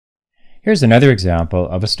Here's another example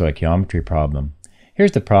of a stoichiometry problem.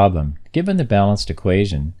 Here's the problem. Given the balanced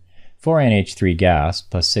equation, 4NH3 gas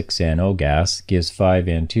plus 6NO gas gives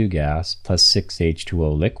 5N2 gas plus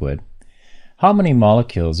 6H2O liquid, how many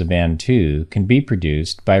molecules of N2 can be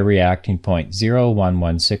produced by reacting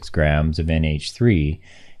 0.0116 grams of NH3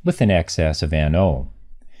 with an excess of NO?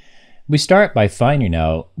 We start by finding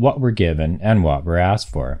out what we're given and what we're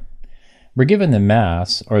asked for. We're given the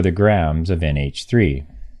mass, or the grams, of NH3.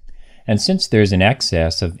 And since there's an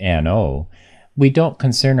excess of NO, we don't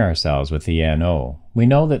concern ourselves with the NO. We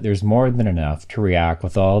know that there's more than enough to react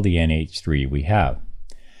with all the NH3 we have.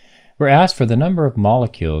 We're asked for the number of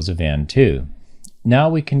molecules of N2. Now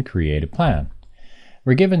we can create a plan.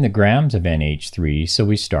 We're given the grams of NH3, so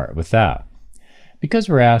we start with that. Because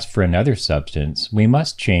we're asked for another substance, we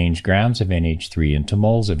must change grams of NH3 into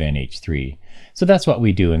moles of NH3. So that's what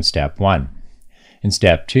we do in step 1. In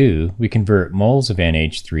step 2, we convert moles of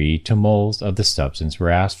NH3 to moles of the substance we're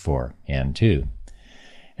asked for, N2.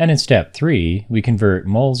 And in step 3, we convert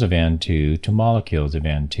moles of N2 to molecules of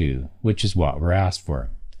N2, which is what we're asked for.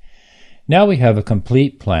 Now we have a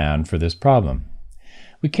complete plan for this problem.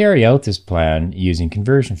 We carry out this plan using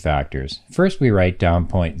conversion factors. First, we write down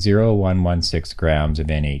 0.0116 grams of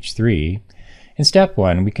NH3. In step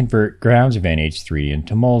 1, we convert grams of NH3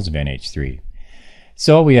 into moles of NH3.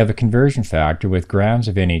 So we have a conversion factor with grams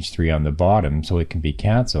of NH3 on the bottom, so it can be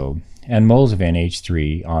cancelled, and moles of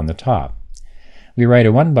NH3 on the top. We write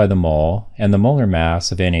a 1 by the mole, and the molar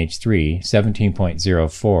mass of NH3,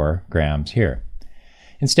 17.04 grams here.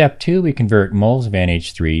 In step 2, we convert moles of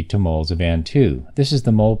NH3 to moles of N2. This is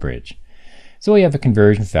the mole bridge. So we have a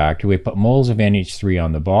conversion factor. We put moles of NH3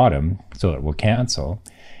 on the bottom, so it will cancel.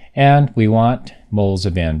 And we want moles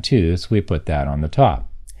of N2, so we put that on the top.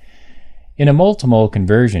 In a mole-to-mole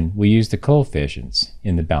conversion, we use the coefficients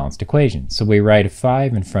in the balanced equation. So we write a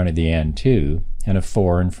 5 in front of the N2 and a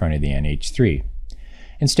 4 in front of the NH3.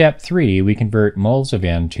 In step 3, we convert moles of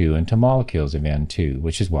N2 into molecules of N2,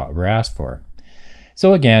 which is what we're asked for.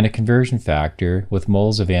 So again, a conversion factor with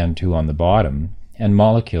moles of N2 on the bottom and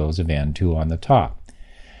molecules of N2 on the top.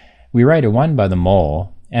 We write a 1 by the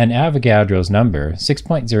mole and Avogadro's number,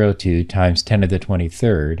 6.02 times 10 to the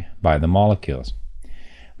 23rd, by the molecules.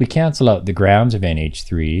 We cancel out the grams of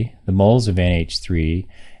NH3, the moles of NH3,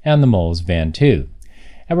 and the moles of N2.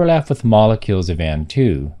 And we're left with molecules of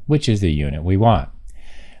N2, which is the unit we want.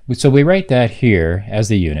 So we write that here as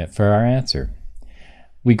the unit for our answer.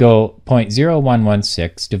 We go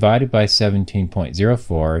 0.0116 divided by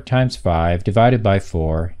 17.04 times 5 divided by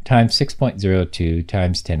 4 times 6.02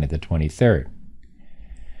 times 10 to the 23rd.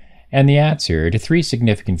 And the answer to 3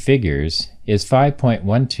 significant figures is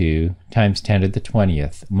 5.12 times 10 to the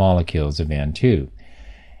 20th molecules of N2.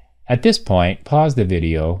 At this point, pause the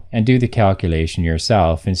video and do the calculation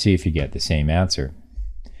yourself and see if you get the same answer.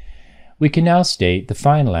 We can now state the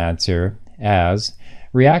final answer as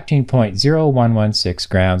reacting 0.0116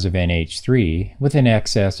 grams of NH3 with an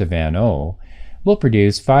excess of NO will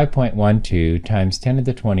produce 5.12 times 10 to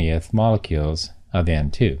the 20th molecules of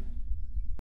N2.